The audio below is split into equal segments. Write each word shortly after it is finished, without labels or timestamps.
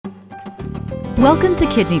Welcome to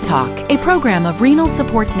Kidney Talk, a program of Renal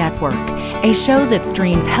Support Network, a show that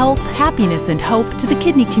streams health, happiness, and hope to the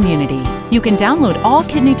kidney community. You can download all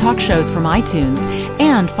Kidney Talk shows from iTunes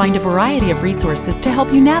and find a variety of resources to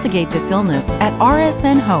help you navigate this illness at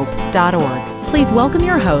rsnhope.org. Please welcome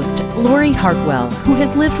your host, Lori Hartwell, who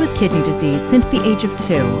has lived with kidney disease since the age of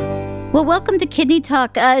 2. Well, welcome to Kidney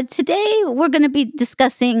Talk. Today, we're going to be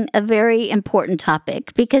discussing a very important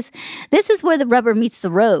topic because this is where the rubber meets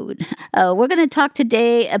the road. We're going to talk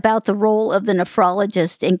today about the role of the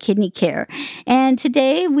nephrologist in kidney care. And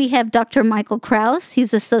today, we have Dr. Michael Kraus.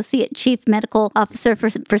 He's Associate Chief Medical Officer for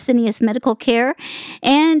Fresenius Kidney Care.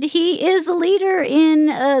 And he is a leader in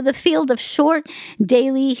the field of short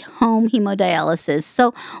daily home hemodialysis.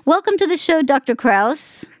 So welcome to the show, Dr.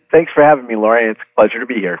 Kraus. Thanks for having me, Lori. It's a pleasure to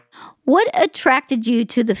be here. What attracted you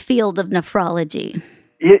to the field of nephrology?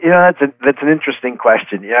 That's an interesting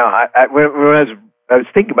question. When I was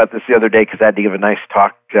thinking about this the other day because I had to give a nice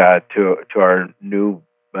talk to our new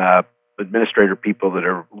administrator people that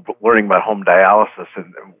are learning about home dialysis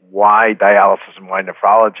and why dialysis and why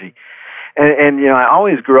nephrology. And I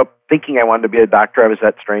always grew up thinking I wanted to be a doctor. I was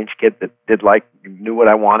that strange kid that knew what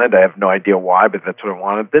I wanted. I have no idea why, but that's what I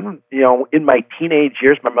wanted. Then, in my teenage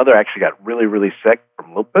years, my mother actually got really, really sick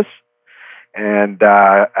from lupus and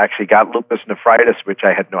actually got lupus nephritis, which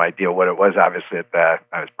I had no idea what it was. Obviously, I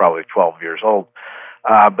was probably 12 years old.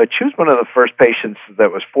 But she was one of the first patients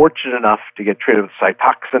that was fortunate enough to get treated with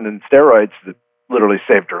Cytoxan and steroids that literally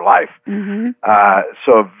saved her life. Mm-hmm.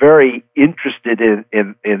 So very interested in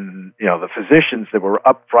the physicians that were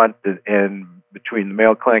up front and between the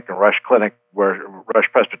Mayo Clinic and Rush Clinic, Rush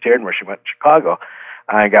Presbyterian, where she went in Chicago.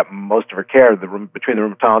 I got most of her care. Between the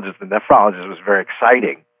rheumatologist and the nephrologist was very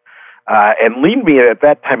exciting, and leaned me at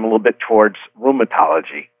that time a little bit towards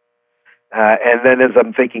rheumatology. And then as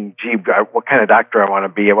I'm thinking, gee, what kind of doctor I want to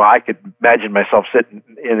be? Well, I could imagine myself sitting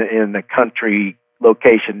in the country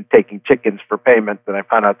location taking chickens for payment, and I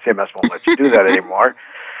found out CMS won't let you do that anymore.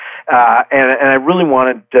 And I really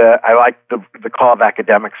wanted I liked the call of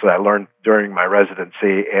academics that I learned during my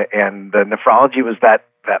residency, and nephrology was that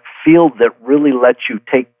field that really lets you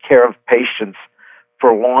take care of patients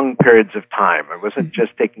for long periods of time. It wasn't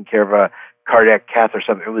just taking care of a cardiac cath or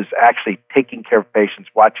something. It was actually taking care of patients,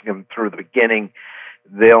 watching them through the beginning,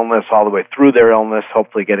 the illness, all the way through their illness,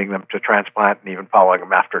 hopefully getting them to transplant and even following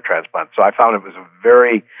them after transplant. So I found it was a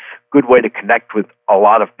very good way to connect with a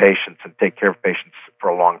lot of patients and take care of patients for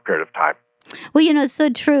a long period of time. Well, it's so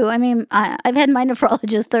true. I mean, I've had my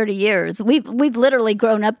nephrologist 30 years. We've literally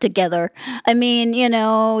grown up together. I mean,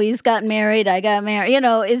 he's got married, I got married.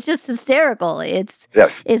 It's just hysterical. It's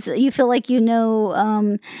you feel like your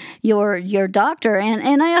doctor,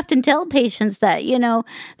 and I often tell patients that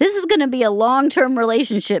this is going to be a long-term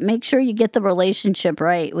relationship. Make sure you get the relationship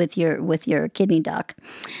right with your kidney doc.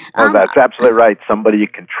 That's absolutely right. Somebody you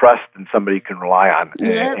can trust and somebody you can rely on,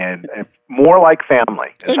 yep. and more like family.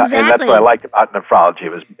 Exactly. And that's what I liked about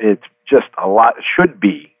nephrology. It's just a lot. It should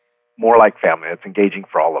be more like family. It's engaging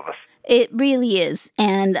for all of us. It really is.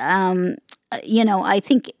 And, I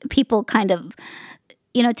think people kind of,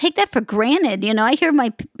 take that for granted. I hear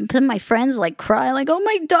some of my friends cry, oh,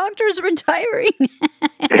 my doctor's retiring.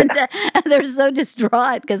 And they're so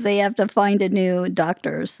distraught because they have to find a new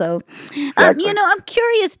doctor. So, exactly. I'm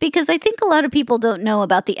curious because I think a lot of people don't know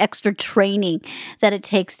about the extra training that it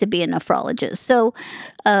takes to be a nephrologist. So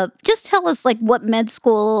just tell us what med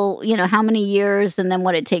school, how many years, and then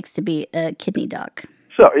what it takes to be a kidney doc.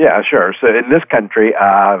 So, yeah, sure. So in this country,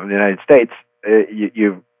 in the United States,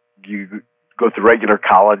 you go through regular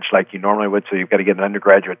college like you normally would. So you've got to get an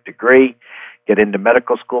undergraduate degree, get into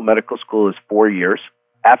medical school. Medical school is 4 years.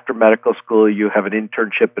 After medical school, you have an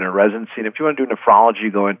internship and a residency. And if you want to do nephrology,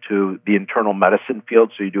 you go into the internal medicine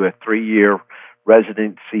field. So you do a 3-year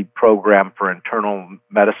residency program for internal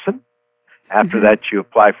medicine. After that, you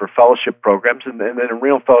apply for fellowship programs. And then a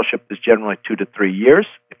renal fellowship is generally 2 to 3 years.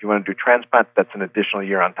 If you want to do transplant, that's an additional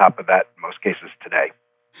year on top of that in most cases today.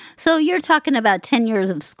 So you're talking about 10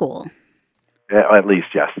 years of school. Yeah, at least,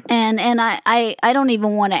 yes. And I don't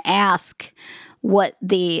even want to ask what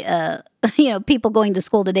the people going to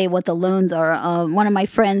school today, what the loans are. One of my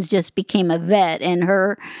friends just became a vet, and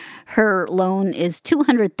her loan is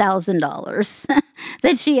 $200,000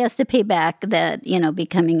 that she has to pay back. That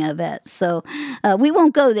becoming a vet. So we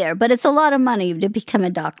won't go there, but it's a lot of money to become a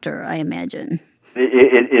doctor, I imagine.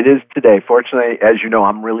 It is today. Fortunately, as you know,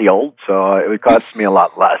 I'm really old, so it would cost me a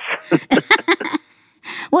lot less.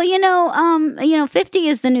 Well, 50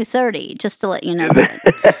 is the new 30, just to let you know.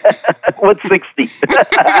 What's 60?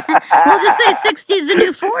 We'll just say 60 is the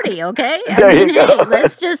new 40, okay? Hey,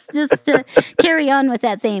 let's just carry on with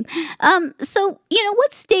that theme. So,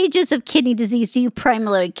 what stages of kidney disease do you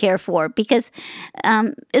primarily care for? Because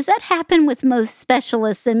does that happen with most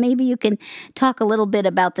specialists? And maybe you can talk a little bit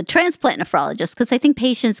about the transplant nephrologist, because I think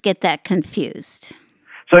patients get that confused.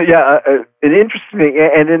 So an interesting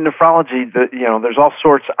thing, and in nephrology, there's all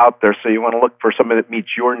sorts out there. So you want to look for somebody that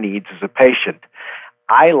meets your needs as a patient.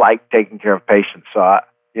 I like taking care of patients, so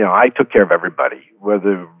I took care of everybody,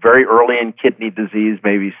 whether very early in kidney disease,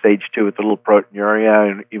 maybe stage 2 with a little proteinuria,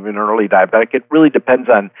 and even early diabetic. It really depends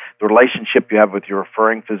on the relationship you have with your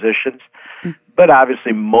referring physicians. But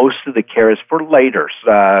obviously, most of the care is for later.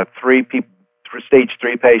 For stage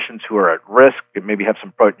 3 patients who are at risk and maybe have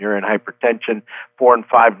some proteinuria and hypertension, 4 and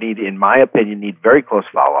 5 in my opinion, need very close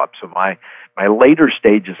follow-up. So my later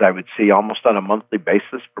stages I would see almost on a monthly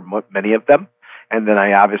basis for many of them. And then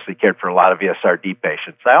I obviously cared for a lot of ESRD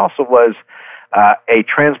patients. I also was a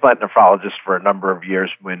transplant nephrologist for a number of years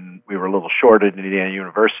when we were a little short at Indiana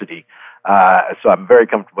University. So I'm very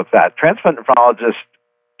comfortable with that. Transplant nephrologists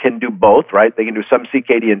can do both, right? They can do some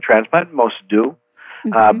CKD and transplant, most do.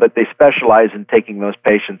 But they specialize in taking those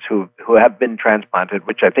patients who have been transplanted,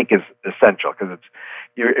 which I think is essential because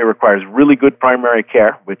it requires really good primary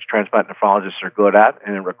care, which transplant nephrologists are good at,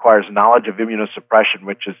 and it requires knowledge of immunosuppression,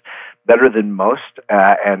 which is better than most,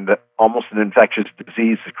 and almost an infectious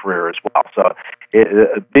disease career as well. So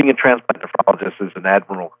being a transplant nephrologist is an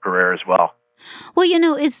admirable career as well. Well,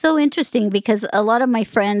 it's so interesting because a lot of my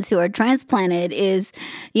friends who are transplanted is,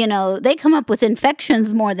 they come up with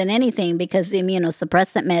infections more than anything because the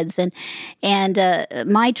immunosuppressant meds. And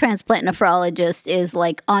my transplant nephrologist is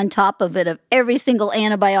like on top of it of every single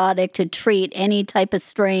antibiotic to treat any type of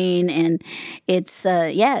strain. And it's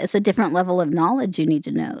a different level of knowledge you need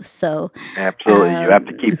to know. So absolutely. You have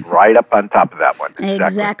to keep right up on top of that one.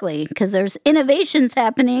 Exactly. Because there's innovations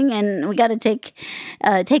happening and we got to take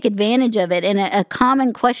advantage of it. And a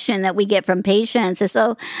common question that we get from patients is,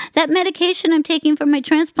 that medication I'm taking for my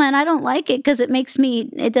transplant, I don't like it because it makes me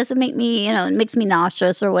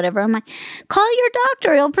nauseous or whatever. I'm like, call your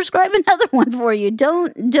doctor. He'll prescribe another one for you.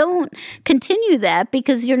 Don't continue that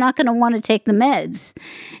because you're not going to want to take the meds.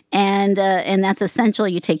 And that's essential.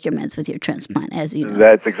 You take your meds with your transplant, as you know.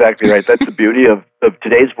 That's exactly right. That's the beauty of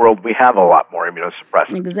today's world. We have a lot more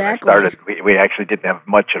immunosuppressants. Exactly. When I started, we actually didn't have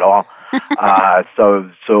much at all.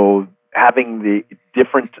 So having the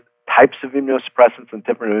different types of immunosuppressants and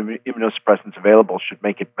different immunosuppressants available should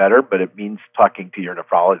make it better, but it means talking to your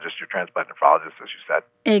nephrologist, your transplant nephrologist, as you said.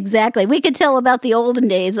 Exactly. We could tell about the olden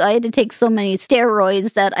days. I had to take so many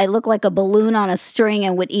steroids that I looked like a balloon on a string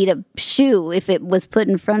and would eat a shoe if it was put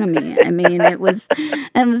in front of me. I mean, it was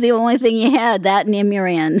the only thing you had, that and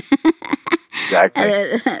Imuran.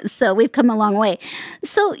 Exactly. So we've come a long way.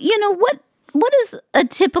 So, what is a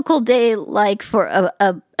typical day like for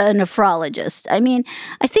a nephrologist? I mean,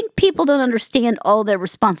 I think people don't understand all their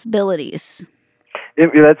responsibilities.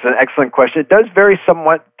 That's an excellent question. It does vary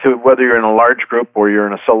somewhat to whether you're in a large group or you're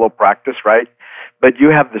in a solo practice, right? But you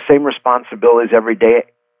have the same responsibilities every day,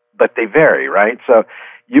 but they vary, right? So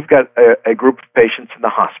you've got a group of patients in the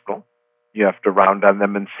hospital. You have to round on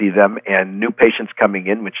them and see them, and new patients coming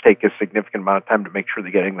in, which take a significant amount of time to make sure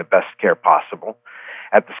they're getting the best care possible.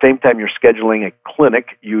 At the same time, you're scheduling a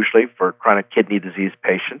clinic, usually, for chronic kidney disease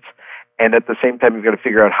patients. And at the same time, you've got to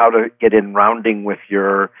figure out how to get in rounding with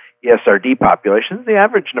your ESRD populations. The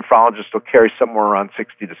average nephrologist will carry somewhere around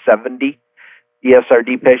 60 to 70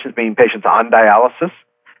 ESRD patients, meaning patients on dialysis.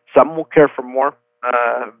 Some will care for more,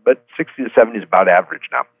 but 60 to 70 is about average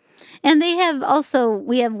now. And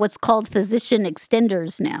we have what's called physician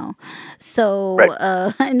extenders now. So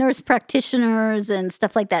right. Nurse practitioners and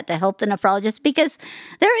stuff like that to help the nephrologist, because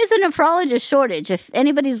there is a nephrologist shortage. If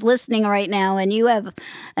anybody's listening right now and you have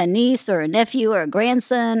a niece or a nephew or a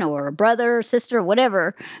grandson or a brother or sister or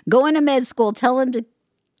whatever, go into med school, tell them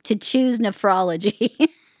to choose nephrology.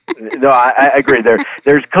 No, I agree.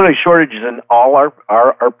 There's clearly shortages in all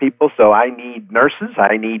our people. So I need nurses,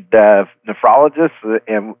 I need nephrologists,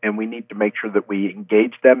 and we need to make sure that we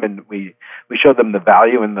engage them and we show them the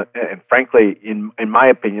value and frankly, in my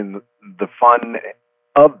opinion, the fun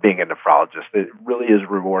of being a nephrologist. It really is a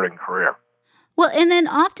rewarding career. Well, and then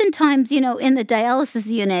oftentimes, in the dialysis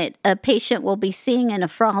unit, a patient will be seeing a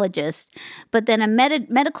nephrologist, but then a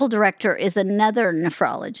medical director is another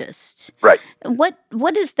nephrologist. Right.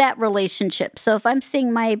 What is that relationship? So if I'm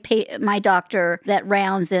seeing my doctor that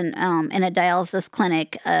rounds in a dialysis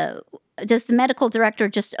clinic, does the medical director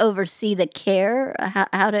just oversee the care?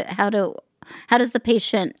 How do how does the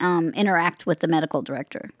patient interact with the medical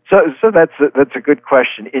director? So that's a good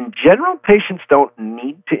question. In general, patients don't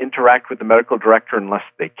need to interact with the medical director unless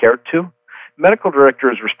they care to. The medical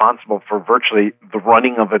director is responsible for virtually the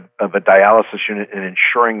running of a dialysis unit and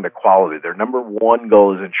ensuring the quality. Their number one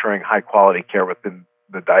goal is ensuring high quality care within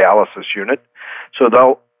the dialysis unit. So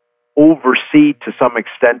they'll oversee to some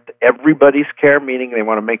extent everybody's care, meaning they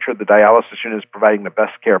want to make sure the dialysis unit is providing the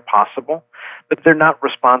best care possible, but they're not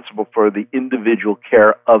responsible for the individual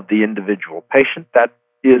care of the individual patient. That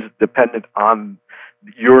is dependent on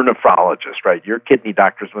your nephrologist, right? Your kidney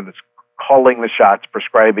doctor is one that's calling the shots,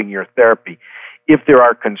 prescribing your therapy. If there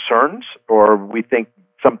are concerns or we think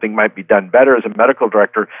something might be done better as a medical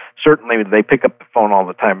director, certainly they pick up the phone all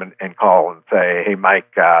the time and call and say, hey,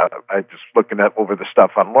 Mike, I'm just looking over the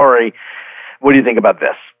stuff on Lori. What do you think about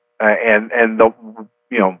this? And the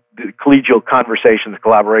collegial conversations,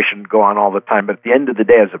 collaboration go on all the time. But at the end of the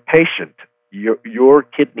day, as a patient, your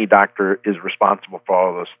kidney doctor is responsible for all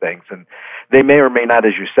of those things. And they may or may not,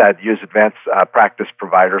 as you said, use advanced practice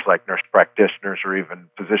providers like nurse practitioners or even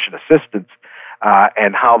physician assistants.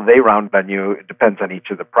 And how they round on you, it depends on each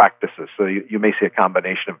of the practices. So you may see a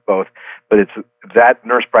combination of both, but it's that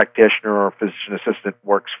nurse practitioner or physician assistant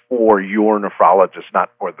works for your nephrologist, not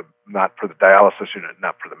for the dialysis unit,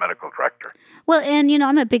 not for the medical director. Well, and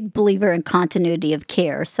I'm a big believer in continuity of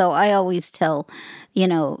care. So I always tell,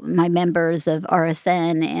 my members of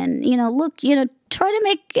RSN and, look, try to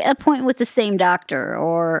make a point with the same doctor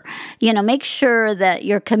or, make sure that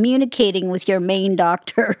you're communicating with your main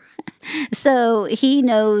doctor so he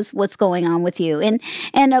knows what's going on with you.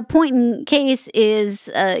 And a point in case is,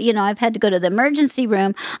 I've had to go to the emergency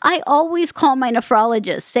room. I always call my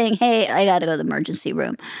nephrologist saying, hey, I got to go to the emergency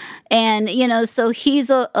room. And, so he's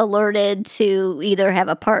alerted to either have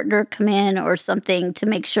a partner come in or something to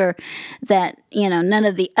make sure that, none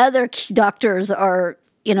of the other doctors are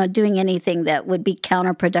doing anything that would be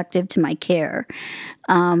counterproductive to my care.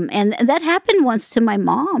 And that happened once to my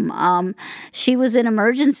mom. She was in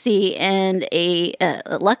emergency and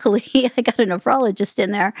luckily I got a nephrologist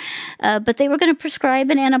in there, but they were going to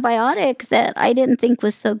prescribe an antibiotic that I didn't think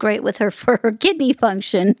was so great with her for her kidney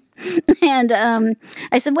function. And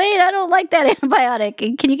I said, wait, I don't like that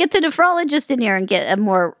antibiotic. Can you get the nephrologist in here and get a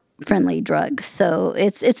more friendly drug? So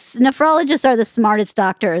it's nephrologists are the smartest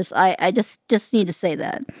doctors. I just need to say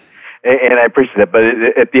that. And I appreciate that. But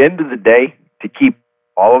at the end of the day, to keep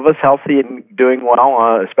all of us healthy and doing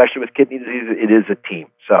well, especially with kidney disease, it is a team.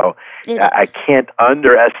 So I can't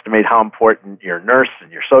underestimate how important your nurse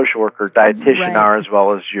and your social worker, dietitian are, as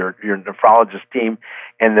well as your nephrologist team.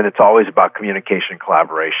 And then it's always about communication and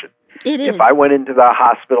collaboration. It is. If I went into the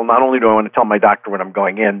hospital, not only do I want to tell my doctor when I'm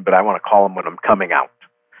going in, but I want to call him when I'm coming out.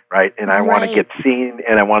 Right? And I want to get seen,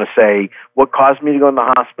 and I want to say, what caused me to go in the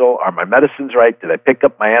hospital? Are my medicines right? Did I pick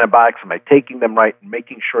up my antibiotics? Am I taking them right? And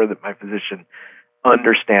making sure that my physician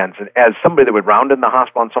understands. And as somebody that would round in the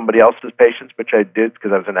hospital on somebody else's patients, which I did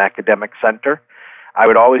because I was an academic center, I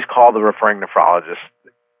would always call the referring nephrologist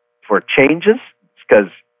for changes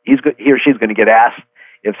because he or she's going to get asked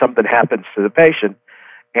if something happens to the patient.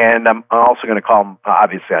 And I'm also going to call them,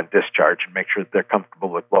 obviously, on discharge and make sure that they're comfortable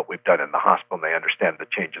with what we've done in the hospital and they understand the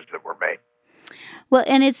changes that were made. Well,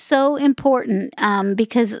 and it's so important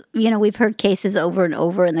because, we've heard cases over and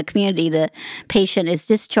over in the community. The patient is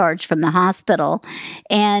discharged from the hospital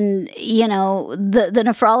and, the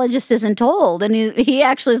nephrologist isn't told. And he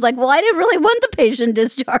actually is like, well, I didn't really want the patient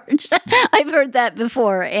discharged. I've heard that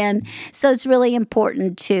before. And so it's really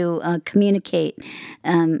important to communicate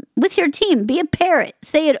with your team. Be a parrot.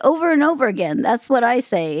 Say it over and over again. That's what I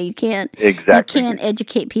say. You can't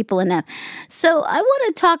educate people enough. So I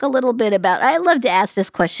want to talk a little bit about, I love to ask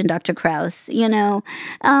this question, Dr. Kraus,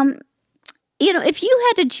 if you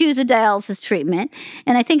had to choose a dialysis treatment,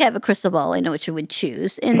 and I think I have a crystal ball, I know what you would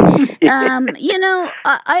choose. And, I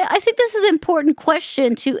think this is an important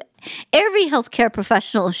question to every healthcare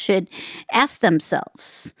professional should ask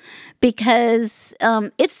themselves because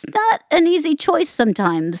it's not an easy choice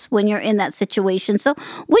sometimes when you're in that situation. So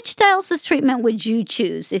which dialysis treatment would you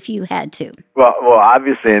choose if you had to? Well,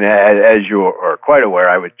 obviously, and as you are quite aware,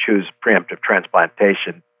 I would choose preemptive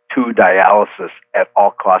transplantation to dialysis at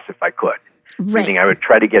all costs if I could. Right. Meaning I would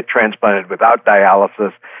try to get transplanted without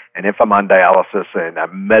dialysis, and if I'm on dialysis and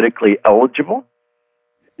I'm medically eligible,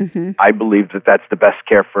 I believe that that's the best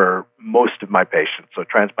care for most of my patients. So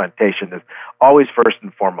transplantation is always first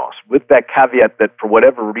and foremost. With that caveat that for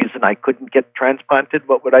whatever reason I couldn't get transplanted,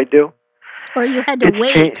 what would I do? Or you had to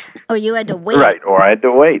wait. Right, or I had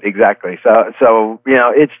to wait, exactly. So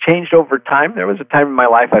it's changed over time. There was a time in my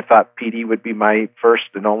life I thought PD would be my first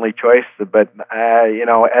and only choice, but,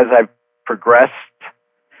 as I've progressed,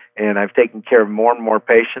 and I've taken care of more and more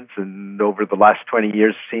patients, and over the last 20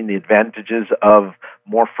 years, seen the advantages of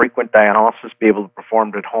more frequent dialysis, be able to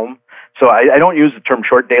perform at home. So I don't use the term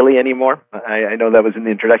short daily anymore. I know that was in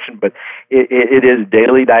the introduction, but it is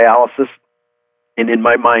daily dialysis. And in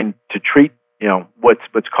my mind, to treat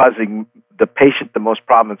what's causing the patient the most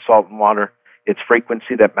problem with salt and water, it's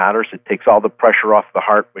frequency that matters. It takes all the pressure off the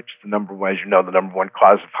heart, which is the number one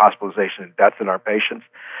cause of hospitalization and death in our patients.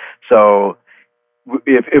 So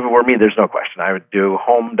if it were me, there's no question. I would do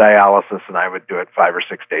home dialysis, and I would do it 5 or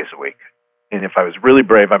 6 days a week. And if I was really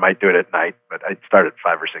brave, I might do it at night, but I'd start at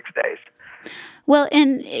 5 or 6 days. Well,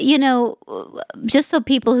 and, just so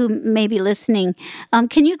people who may be listening,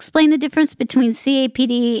 can you explain the difference between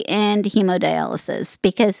CAPD and hemodialysis?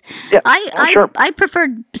 Because sure. I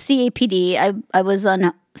preferred CAPD. I was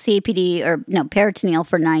on CAPD peritoneal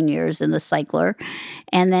for 9 years in the cycler,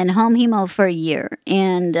 and then home hemo for a year.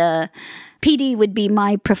 And PD would be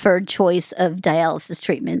my preferred choice of dialysis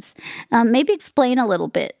treatments. Maybe explain a little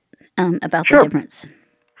bit about the difference.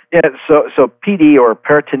 Yeah, so PD, or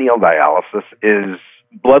peritoneal dialysis, is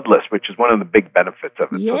bloodless, which is one of the big benefits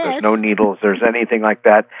of it. Yes. So there's no needles, there's anything like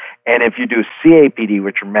that. And if you do CAPD,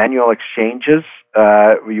 which are manual exchanges,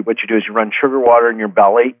 what you do is you run sugar water in your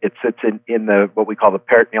belly. It sits in the what we call the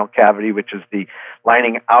peritoneal cavity, which is the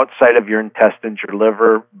lining outside of your intestines, your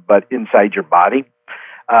liver, but inside your body.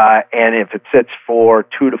 And if it sits for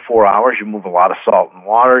 2 to 4 hours, you move a lot of salt and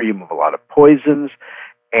water, you move a lot of poisons,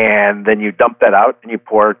 and then you dump that out and you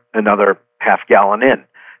pour another half gallon in.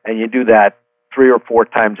 And you do that 3 or 4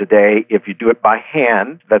 times a day. If you do it by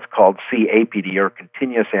hand, that's called CAPD, or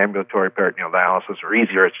continuous ambulatory peritoneal dialysis, or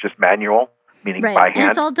easier, it's just manual, meaning by hand. And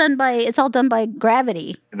it's all done by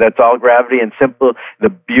gravity. That's all gravity and simple. The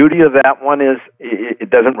beauty of that one is it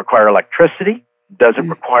doesn't require electricity, doesn't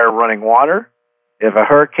require running water. If a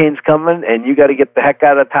hurricane's coming and you got to get the heck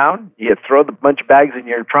out of town, you throw the bunch of bags in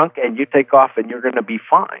your trunk and you take off, and you're going to be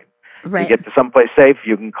fine. Right. You get to someplace safe,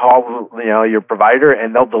 you can call your provider,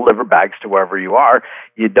 and they'll deliver bags to wherever you are.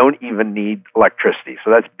 You don't even need electricity,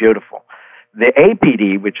 so that's beautiful. The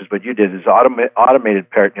APD, which is what you did, is automated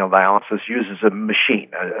peritoneal dialysis, uses a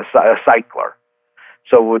machine, a cycler.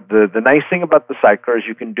 So the nice thing about the cycler is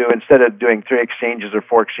you can do, instead of doing 3 exchanges or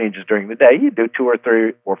 4 exchanges during the day, you do 2 or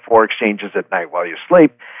 3 or 4 exchanges at night while you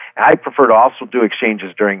sleep. I prefer to also do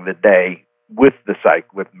exchanges during the day with the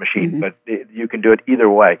machine, but you can do it either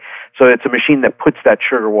way. So it's a machine that puts that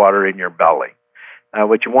sugar water in your belly.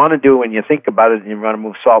 What you want to do when you think about it and you want to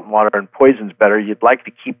move salt and water and poisons better, you'd like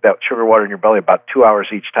to keep that sugar water in your belly about 2 hours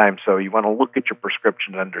each time. So you want to look at your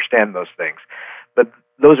prescription and understand those things. But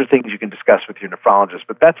those are things you can discuss with your nephrologist.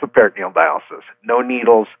 But that's what peritoneal dialysis. No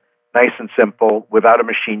needles, nice and simple. Without a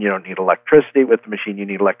machine, you don't need electricity. With the machine, you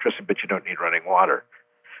need electricity, but you don't need running water.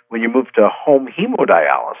 When you move to home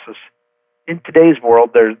hemodialysis, in today's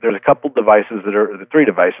world, there's a couple devices the 3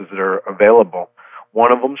 devices that are available.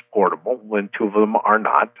 One of them is portable, when 2 of them are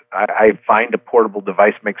not. I find a portable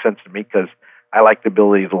device makes sense to me because I like the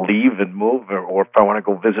ability to leave and move, or if I want to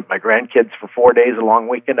go visit my grandkids for 4 days, a long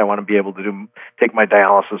weekend, I want to be able to take my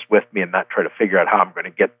dialysis with me and not try to figure out how I'm going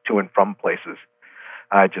to get to and from places.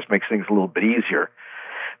 It just makes things a little bit easier.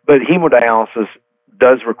 But hemodialysis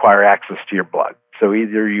does require access to your blood. So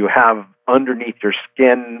either you have underneath your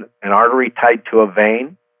skin an artery tied to a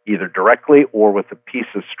vein, either directly or with a piece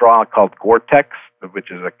of straw called Gore-Tex,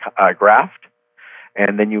 which is a graft,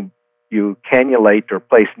 and then you cannulate or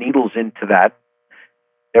place needles into that.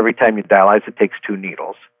 Every time you dialyze, it takes 2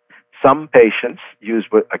 needles. Some patients use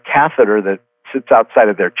a catheter that sits outside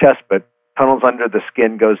of their chest but tunnels under the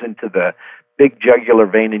skin, goes into the big jugular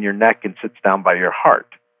vein in your neck, and sits down by your heart.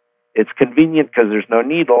 It's convenient because there's no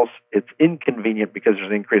needles. It's inconvenient because there's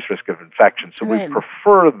an increased risk of infection. So we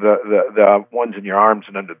prefer the ones in your arms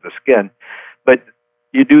and under the skin. But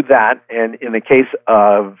you do that, and in the case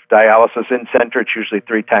of dialysis in-center, it's usually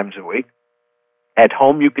 3 times a week. At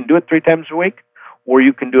home, you can do it 3 times a week, or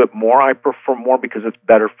you can do it more. I prefer more because it's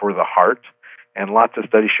better for the heart, and lots of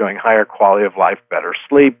studies showing higher quality of life, better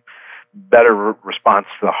sleep, better response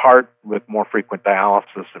to the heart with more frequent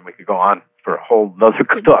dialysis, and we could go on for a whole other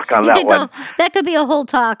talk on that one. That could be a whole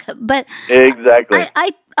talk, but exactly.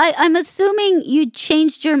 I'm assuming you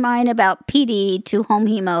changed your mind about PD to home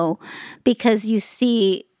hemo because you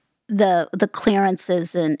see the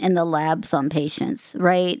clearances in the labs on patients,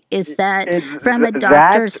 right? Is that from a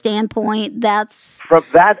doctor's standpoint? That's from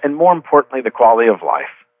that, and more importantly, the quality of life.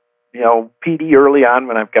 PD early on,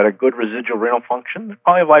 when I've got a good residual renal function, the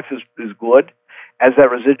quality of life is good. As that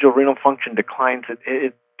residual renal function declines,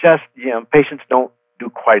 it just, patients don't do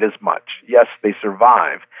quite as much. Yes, they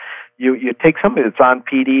survive. you take somebody that's on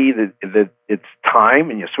PD, that it's time,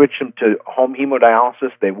 and you switch them to home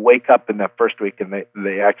hemodialysis. They wake up in that first week and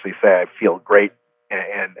they actually say, I feel great,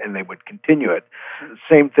 and they would continue it.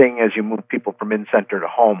 Same thing as you move people from in-center to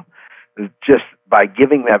home. Just by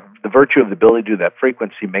giving that, the virtue of the ability to do that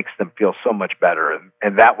frequency makes them feel so much better,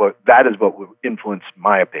 and that is what would influence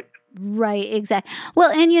my opinion. Right, exactly.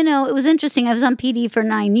 Well, and it was interesting. I was on PD for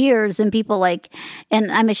 9 years, and people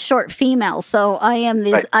and I'm a short female, so I am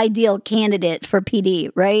the ideal candidate for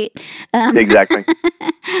PD, right? Exactly.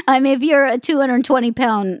 I mean, if you're a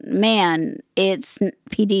 220-pound man,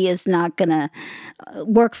 PD is not going to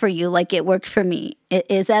work for you like it worked for me.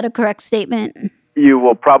 Is that a correct statement? You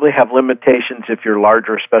will probably have limitations if you're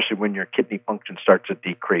larger, especially when your kidney function starts to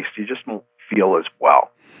decrease. You just won't feel as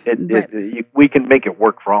well. We can make it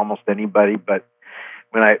work for almost anybody, but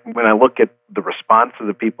when I look at the response of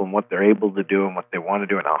the people and what they're able to do and what they want to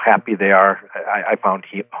do and how happy they are, I found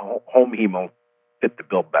home hemo fit the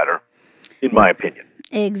bill better, in my opinion.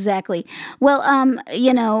 Exactly. Well,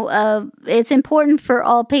 it's important for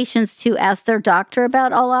all patients to ask their doctor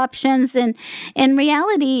about all options. And in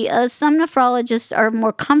reality, some nephrologists are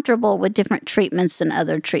more comfortable with different treatments than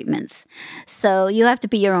other treatments. So you have to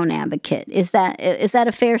be your own advocate. Is that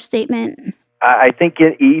a fair statement? I think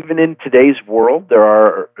even in today's world,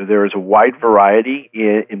 there is a wide variety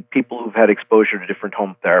in people who've had exposure to different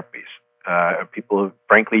home therapies. People who,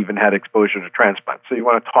 frankly, even had exposure to transplant. So you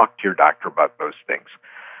want to talk to your doctor about those things.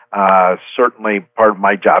 Certainly, part of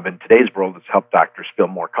my job in today's world is to help doctors feel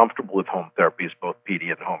more comfortable with home therapies, both PD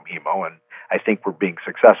and home hemo, and I think we're being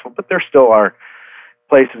successful. But there still are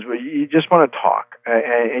places where you just want to talk,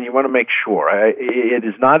 and you want to make sure. It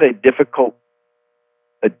is not a difficult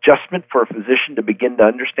adjustment for a physician to begin to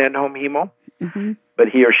understand home hemo, but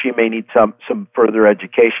he or she may need some further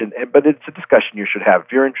education. But it's a discussion you should have.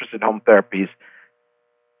 If you're interested in home therapies,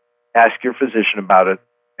 ask your physician about it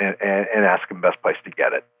and ask him the best place to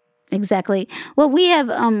get it. Exactly. Well, we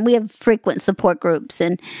have frequent support groups,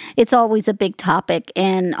 and it's always a big topic,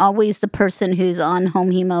 and always the person who's on home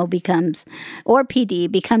hemo or PD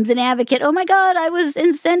becomes an advocate. Oh my God, I was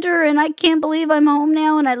in center and I can't believe I'm home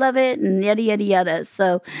now and I love it, and yada, yada, yada.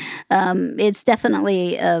 So it's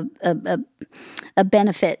definitely a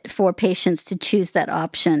benefit for patients to choose that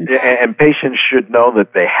option. And patients should know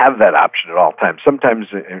that they have that option at all times. Sometimes,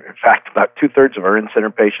 in fact, about 2/3 of our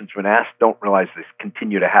in-center patients, when asked, don't realize they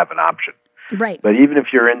continue to have an option. Right. But even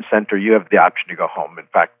if you're in-center, you have the option to go home. In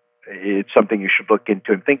fact, it's something you should look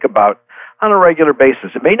into and think about on a regular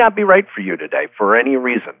basis. It may not be right for you today for any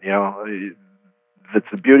reason. That's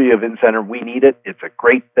the beauty of in-center. We need it. It's a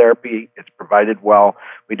great therapy. It's provided well.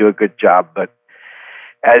 We do a good job. But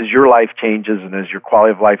as your life changes and as your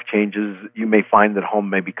quality of life changes, you may find that home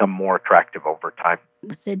may become more attractive over time.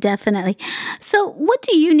 Definitely. So what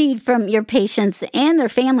do you need from your patients and their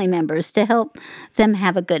family members to help them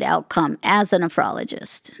have a good outcome as a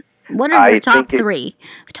nephrologist? What are your top three?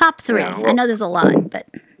 Top three. Yeah, I know there's a lot, but...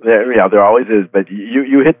 There always is. But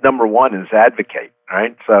you hit number one is advocate,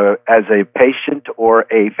 right? So as a patient or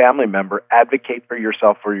a family member, advocate for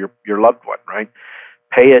yourself or your loved one, right?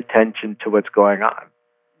 Pay attention to what's going on.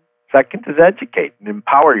 Second is educate and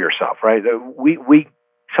empower yourself, right? We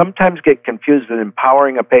sometimes get confused that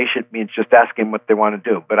empowering a patient means just asking what they want to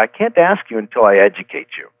do. But I can't ask you until I educate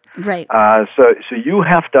you. Right. So you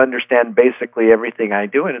have to understand basically everything I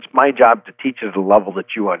do, and it's my job to teach at a level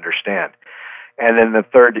that you understand. And then the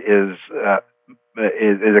third is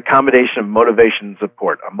a combination of motivation and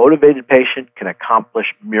support. A motivated patient can accomplish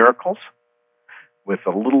miracles. With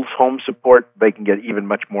a little home support, they can get even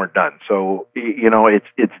much more done. So,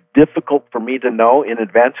 it's difficult for me to know in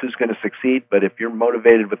advance who's going to succeed, but if you're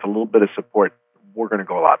motivated with a little bit of support, we're going to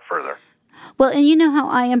go a lot further. Well, and you know how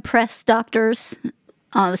I impress doctors?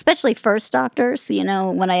 Especially first doctors,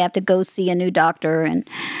 when I have to go see a new doctor. And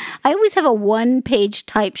I always have a 1-page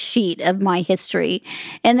type sheet of my history.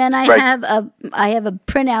 And then I have a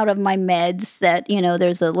printout of my meds that,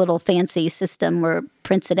 there's a little fancy system where it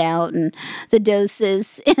prints it out and the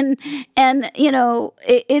doses. And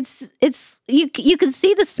it's you can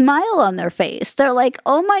see the smile on their face. They're like,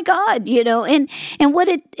 oh my God, and what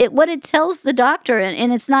it tells the doctor,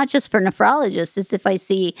 and it's not just for nephrologists, it's if I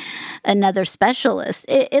see another specialist.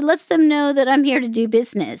 It lets them know that I'm here to do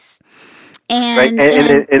business. And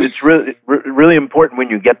it's really, really important when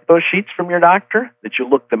you get those sheets from your doctor that you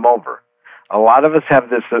look them over. A lot of us have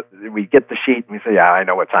this, we get the sheet and we say, yeah, I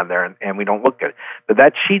know what's on there, and we don't look at it. But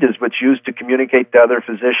that sheet is what's used to communicate to other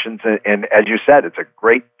physicians, and as you said, it's a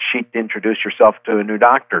great sheet to introduce yourself to a new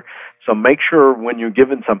doctor. So make sure when you're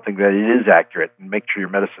given something that it is accurate, and make sure your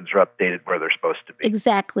medicines are updated where they're supposed to be.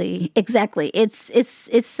 Exactly.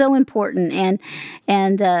 It's so important,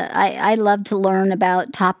 and I love to learn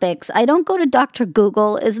about topics. I don't go to Dr.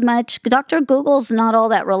 Google as much. Dr. Google's not all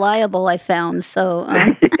that reliable, I found. So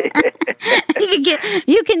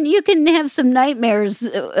you can have some nightmares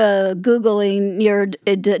Googling your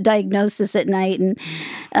diagnosis at night.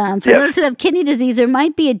 And for those who have kidney disease, there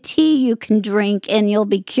might be a tea you can drink, and you'll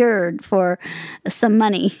be cured for some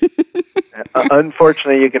money.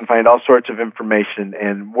 Unfortunately, you can find all sorts of information,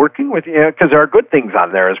 and working with, because there are good things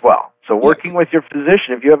on there as well. So working with your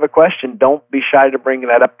physician, if you have a question, don't be shy to bring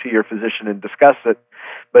that up to your physician and discuss it.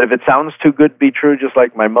 But if it sounds too good to be true, just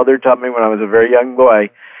like my mother taught me when I was a very young boy,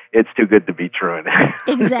 it's too good to be true.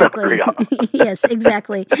 Exactly. Yes,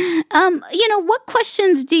 exactly. What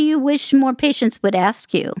questions do you wish more patients would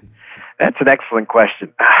ask you? That's an excellent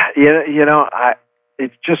question.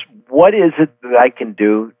 It's just, what is it that I can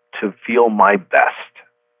do to feel my best?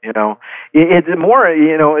 It's more,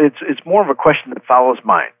 it's more of a question that follows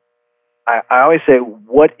mine. I always say,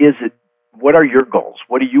 what is it? What are your goals?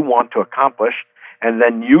 What do you want to accomplish? And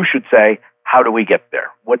then you should say, how do we get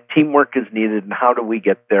there? What teamwork is needed, and how do we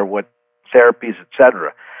get there? What therapies, et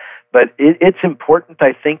cetera. But it's important,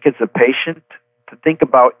 I think, as a patient, to think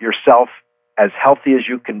about yourself as healthy as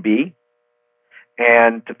you can be,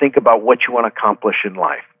 and to think about what you want to accomplish in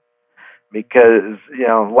life. Because,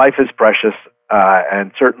 life is precious,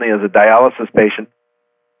 and certainly as a dialysis patient,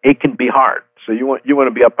 it can be hard. So you want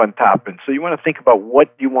to be up on top. And so you want to think about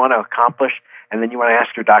what you want to accomplish, and then you want to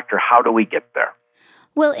ask your doctor, how do we get there?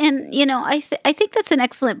 Well, and, I think that's an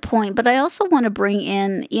excellent point, but I also want to bring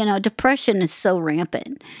in, depression is so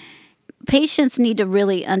rampant. Patients need to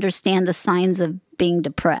really understand the signs of being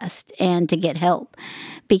depressed and to get help.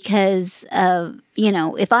 Because,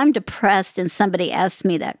 if I'm depressed and somebody asks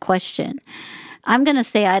me that question, I'm going to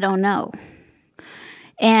say, I don't know.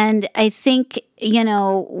 And I think,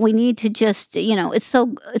 we need to just, it's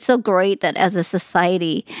so great that as a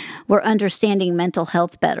society, we're understanding mental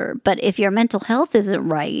health better. But if your mental health isn't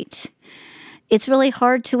right, it's really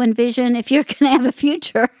hard to envision if you're going to have a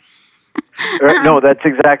future. No, that's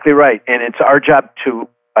exactly right. And it's our job to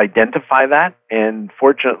identify that. And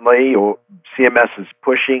fortunately, CMS is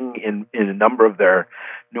pushing in a number of their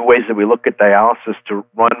new ways that we look at dialysis to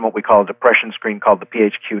run what we call a depression screen called the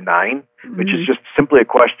PHQ-9, which is just simply a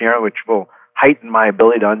questionnaire which will heighten my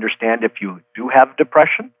ability to understand if you do have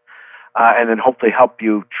depression, and then hopefully help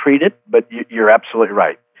you treat it. But you're absolutely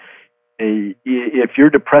right. If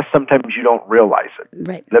you're depressed, sometimes you don't realize it.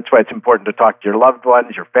 Right. That's why it's important to talk to your loved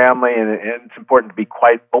ones, your family, and it's important to be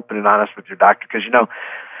quite open and honest with your doctor, because,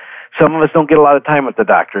 some of us don't get a lot of time with the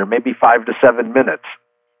doctor, maybe 5 to 7 minutes.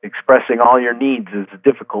 Expressing all your needs is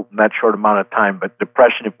difficult in that short amount of time. But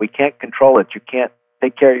depression, if we can't control it, you can't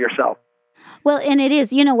take care of yourself. Well, and it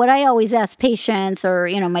is, what I always ask patients or,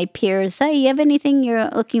 my peers, hey, you have anything you're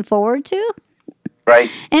looking forward to?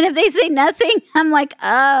 Right. And if they say nothing, I'm like,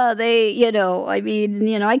 I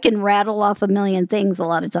can rattle off a million things a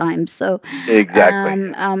lot of times. So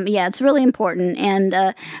exactly. It's really important.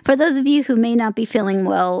 And for those of you who may not be feeling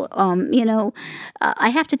well, I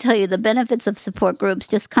have to tell you the benefits of support groups.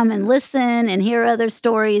 Just come and listen and hear other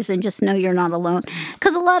stories, and just know you're not alone.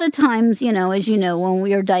 Because a lot of times, as you know, when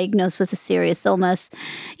we are diagnosed with a serious illness,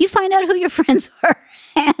 you find out who your friends are.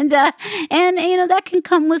 And that can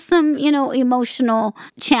come with some, emotional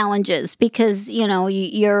challenges, because,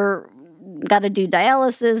 you're got to do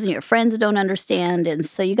dialysis and your friends don't understand. And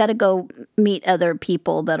so you got to go meet other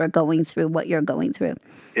people that are going through what you're going through.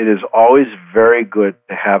 It is always very good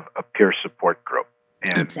to have a peer support group.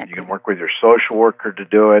 And exactly. You can work with your social worker to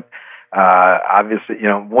do it. Obviously,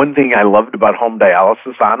 one thing I loved about home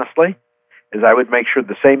dialysis, honestly, is I would make sure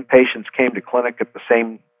the same patients came to clinic at the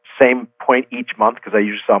same point each month, because I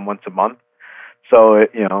usually saw them once a month. So,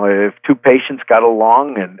 if two patients got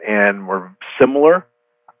along and were similar,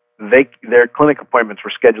 their clinic appointments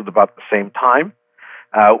were scheduled about the same time,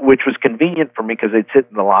 which was convenient for me because they'd sit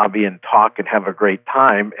in the lobby and talk and have a great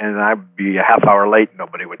time, and I'd be a half hour late and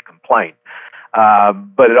nobody would complain.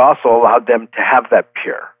 But it also allowed them to have that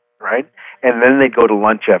peer, right? And then they'd go to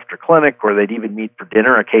lunch after clinic, or they'd even meet for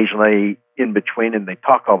dinner occasionally in between, and they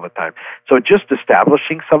talk all the time. So just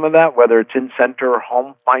establishing some of that, whether it's in center or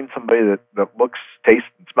home, find somebody that looks, tastes,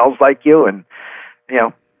 and smells like you, and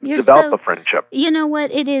develop a friendship. You know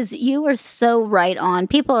what it is? You are so right on.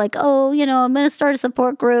 People are like, oh, I'm going to start a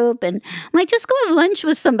support group. And I'm like, just go have lunch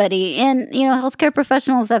with somebody. And, healthcare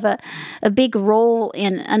professionals have a big role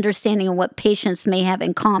in understanding what patients may have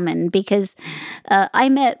in common, because I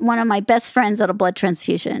met one of my best friends at a blood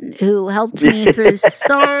transfusion who helped me through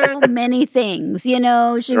so many things. She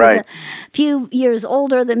was a few years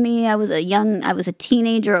older than me. I was a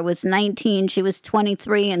teenager. I was 19. She was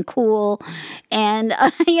 23 and cool. And,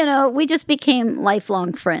 we just became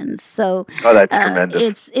lifelong friends. So that's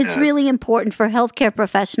tremendous. It's really important for healthcare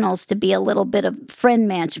professionals to be a little bit of friend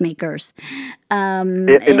matchmakers.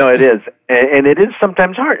 It is. And it is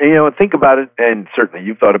sometimes hard. Think about it, and certainly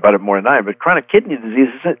you've thought about it more than I, but chronic kidney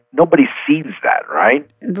disease, nobody sees that, right?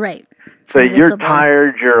 Right. So you're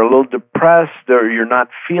tired, you're a little depressed, or you're not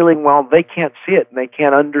feeling well. They can't see it, and they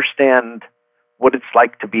can't understand what it's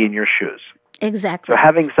like to be in your shoes. Exactly. So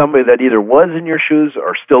having somebody that either was in your shoes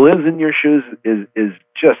or still is in your shoes is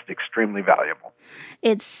just extremely valuable.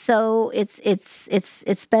 It's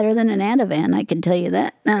better than an Ativan, I can tell you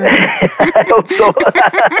that. I hope so.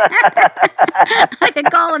 I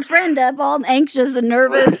could call a friend up all anxious and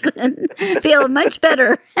nervous and feel much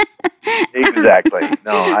better. Exactly.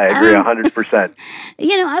 No, I agree 100%.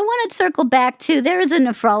 I want to circle back to, there is a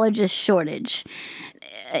nephrologist shortage.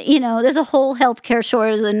 There's a whole healthcare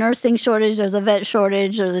shortage, a nursing shortage, there's a vet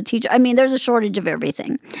shortage, there's a teacher. I mean, there's a shortage of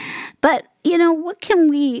everything. But, what can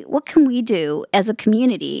we do as a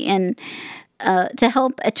community and to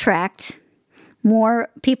help attract more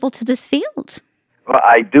people to this field? Well,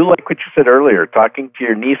 I do like what you said earlier. Talking to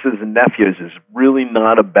your nieces and nephews is really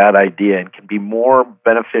not a bad idea and can be more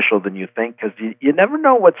beneficial than you think, because you never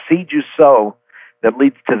know what seed you sow that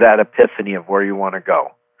leads to that epiphany of where you want to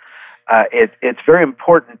go. It's very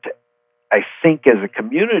important, I think, as a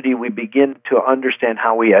community, we begin to understand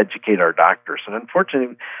how we educate our doctors. And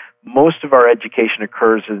unfortunately, most of our education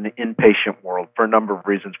occurs in the inpatient world for a number of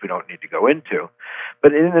reasons we don't need to go into.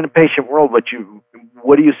 But in an inpatient world, what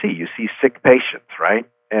do you see? You see sick patients, right?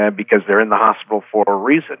 Because they're in the hospital for a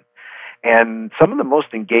reason. And some of the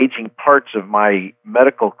most engaging parts of my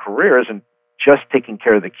medical career isn't just taking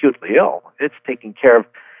care of the acutely ill. It's taking care of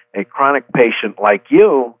a chronic patient like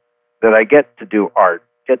you, that I get to do art,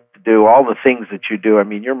 get to do all the things that you do. I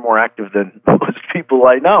mean, you're more active than most people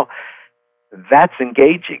I know. That's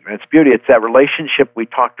engaging. That's beauty. It's that relationship we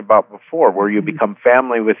talked about before, where you become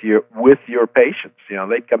family with your patients.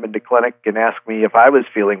 They'd come into clinic and ask me if I was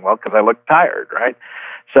feeling well because I looked tired, right?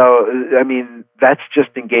 So, I mean, that's just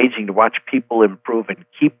engaging to watch people improve and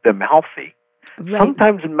keep them healthy. Right.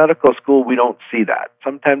 Sometimes in medical school, we don't see that.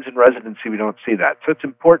 Sometimes in residency, we don't see that. So it's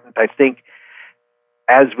important, I think,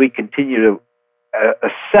 as we continue to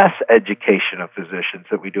assess education of physicians,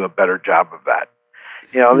 that we do a better job of that.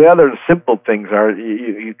 The other simple things are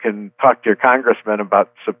you can talk to your congressman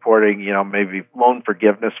about supporting, maybe loan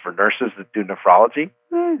forgiveness for nurses that do nephrology.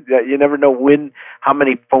 You never know how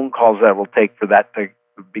many phone calls that will take for that to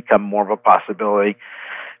become more of a possibility.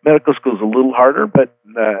 Medical school is a little harder, but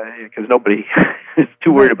because nobody is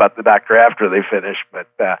too worried about the doctor after they finish.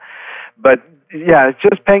 But yeah, it's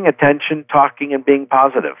just paying attention, talking, and being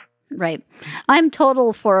positive. Right. I'm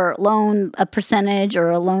total for a percentage or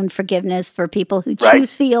a loan forgiveness for people who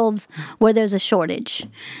choose fields where there's a shortage.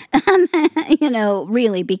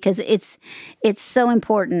 Really, because it's so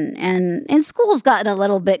important. And school's gotten a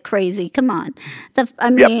little bit crazy. Come on.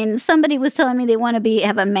 Somebody was telling me they want to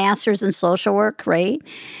have a master's in social work, right?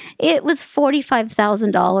 It was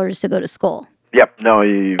 $45,000 to go to school. Yep. No,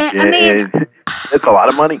 it's a lot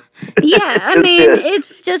of money. Yeah,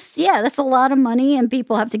 it's just, that's a lot of money, and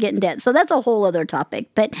people have to get in debt. So that's a whole other topic.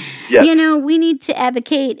 But, we need to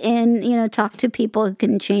advocate and, talk to people who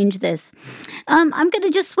can change this. I'm going to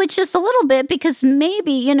just switch just a little bit because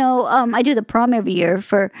maybe, I do the prom every year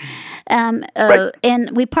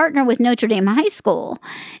and we partner with Notre Dame High School.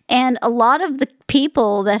 And a lot of the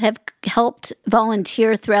people that have helped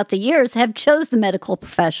volunteer throughout the years have chose the medical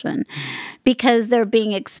profession because they're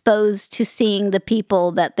being exposed to seeing the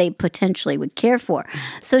people that they potentially would care for.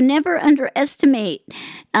 So never underestimate,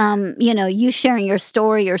 you sharing your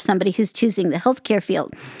story or somebody who's choosing the healthcare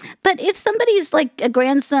field. But if somebody's like a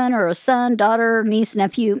grandson or a son, daughter, niece,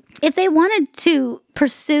 nephew, if they wanted to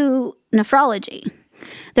pursue nephrology,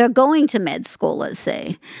 they're going to med school, let's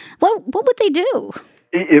say, what would they do?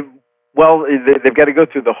 Well, they've got to go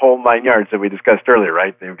through the whole 9 yards that we discussed earlier,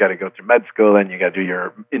 right? They've got to go through med school, and you got to do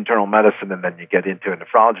your internal medicine, and then you get into a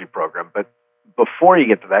nephrology program. But before you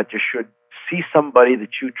get to that, you should see somebody that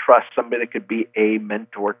you trust, somebody that could be a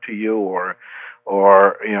mentor to you or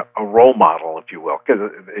a role model, if you will,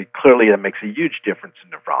 because clearly that makes a huge difference in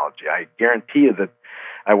nephrology. I guarantee you that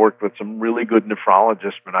I worked with some really good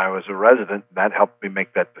nephrologists when I was a resident, and that helped me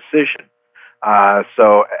make that decision.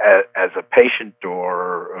 So as a patient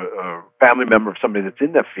or a family member of somebody that's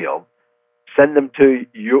in that field, send them to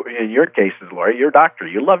you, in your cases, Lori, your doctor.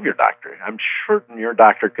 You love your doctor. I'm certain your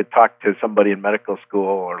doctor could talk to somebody in medical school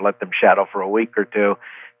or let them shadow for a week or two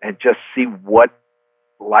and just see what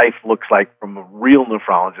life looks like from a real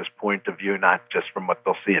nephrologist point of view, not just from what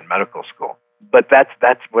they'll see in medical school. But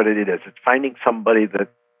that's what it is. It's finding somebody that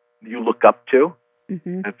you look up to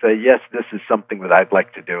and say, yes, this is something that I'd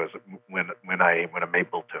like to do when I'm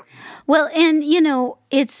able to. Well, and,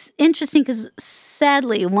 it's interesting because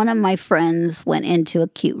sadly, one of my friends went into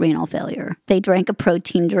acute renal failure. They drank a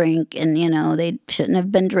protein drink and, they shouldn't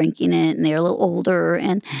have been drinking it, and they're a little older.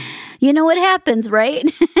 And you know what happens, right?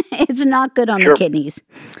 It's not good on the kidneys.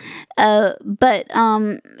 But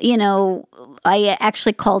I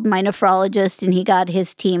actually called my nephrologist, and he got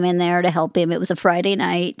his team in there to help him. It was a Friday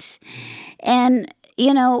night. And,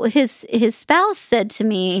 his spouse said to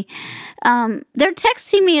me, they're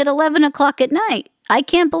texting me at 11 o'clock at night. I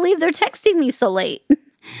can't believe they're texting me so late. And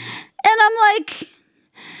I'm like,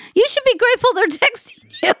 you should be grateful they're texting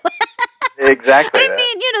you. Exactly. I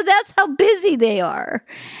mean, that's how busy they are.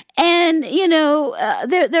 And,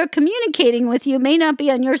 they're communicating with you. It may not be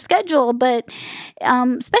on your schedule, but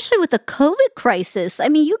especially with the COVID crisis, I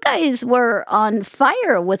mean, you guys were on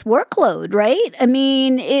fire with workload, right? I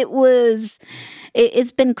mean,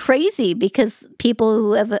 it's been crazy because people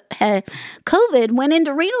who have had COVID went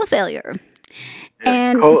into renal failure.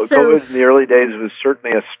 And COVID in the early days was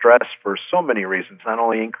certainly a stress for so many reasons, not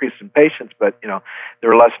only increase in patients, but, there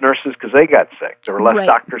were less nurses because they got sick. There were less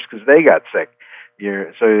doctors because they got sick.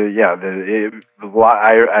 I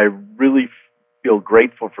really feel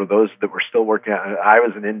grateful for those that were still working. I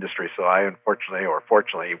was in industry, so I unfortunately or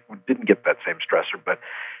fortunately didn't get that same stressor, but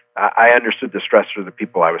I understood the stressor that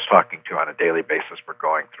people I was talking to on a daily basis were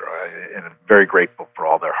going through, and I'm very grateful for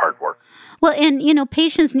all their hard work. Well, and,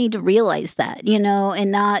 patients need to realize that,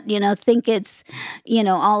 and not, think it's,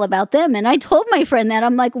 all about them. And I told my friend that.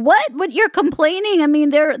 I'm like, what? You're complaining? I mean,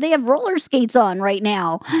 they have roller skates on right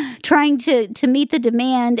now trying to meet the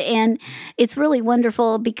demand. And it's really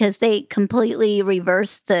wonderful because they completely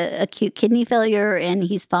reversed the acute kidney failure, and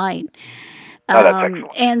he's fine. That's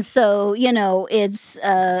excellent. And so, it's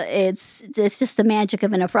just the magic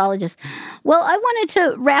of a nephrologist. Well, I wanted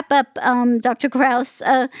to wrap up, Dr. Kraus.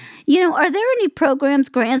 Are there any programs,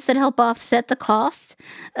 grants that help offset the cost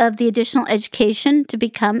of the additional education to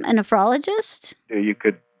become a nephrologist? You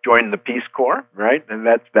could join the Peace Corps, right? And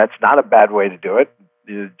that's not a bad way to do it.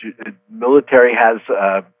 The military has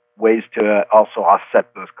ways to also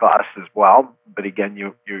offset those costs as well. But again,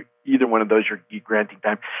 you either one of those you're granting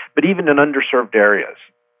time. But even in underserved areas,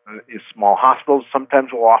 small hospitals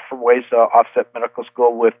sometimes will offer ways to offset medical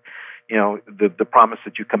school with, the promise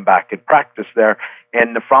that you come back and practice there.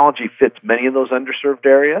 And nephrology fits many of those underserved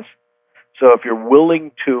areas. So if you're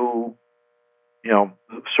willing to,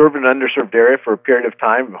 serve in an underserved area for a period of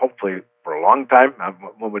time, hopefully for a long time,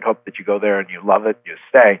 one would hope that you go there and you love it, you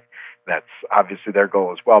stay. That's obviously their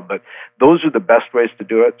goal as well. But those are the best ways to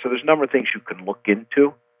do it. So there's a number of things you can look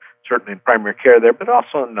into, certainly in primary care there, but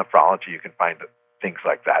also in nephrology you can find things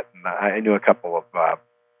like that. And I knew a couple of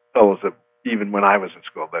fellows that even when I was in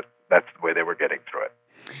school, that's the way they were getting through it.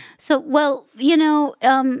 So, well,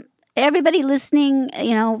 everybody listening,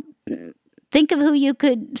 think of who you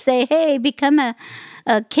could say, hey, become a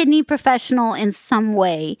kidney professional in some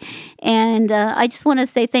way. And I just want to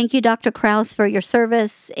say thank you, Dr. Kraus, for your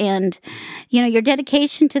service and, your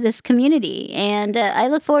dedication to this community. And I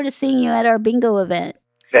look forward to seeing you at our bingo event.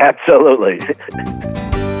 Absolutely.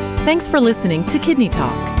 Thanks for listening to Kidney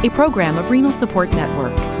Talk, a program of Renal Support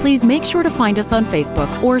Network. Please make sure to find us on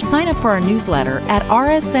Facebook or sign up for our newsletter at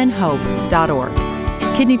rsnhope.org.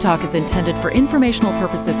 Kidney Talk is intended for informational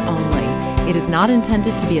purposes only. It is not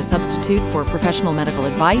intended to be a substitute for professional medical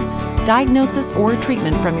advice, diagnosis, or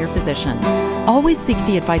treatment from your physician. Always seek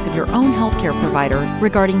the advice of your own healthcare provider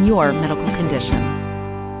regarding your medical condition.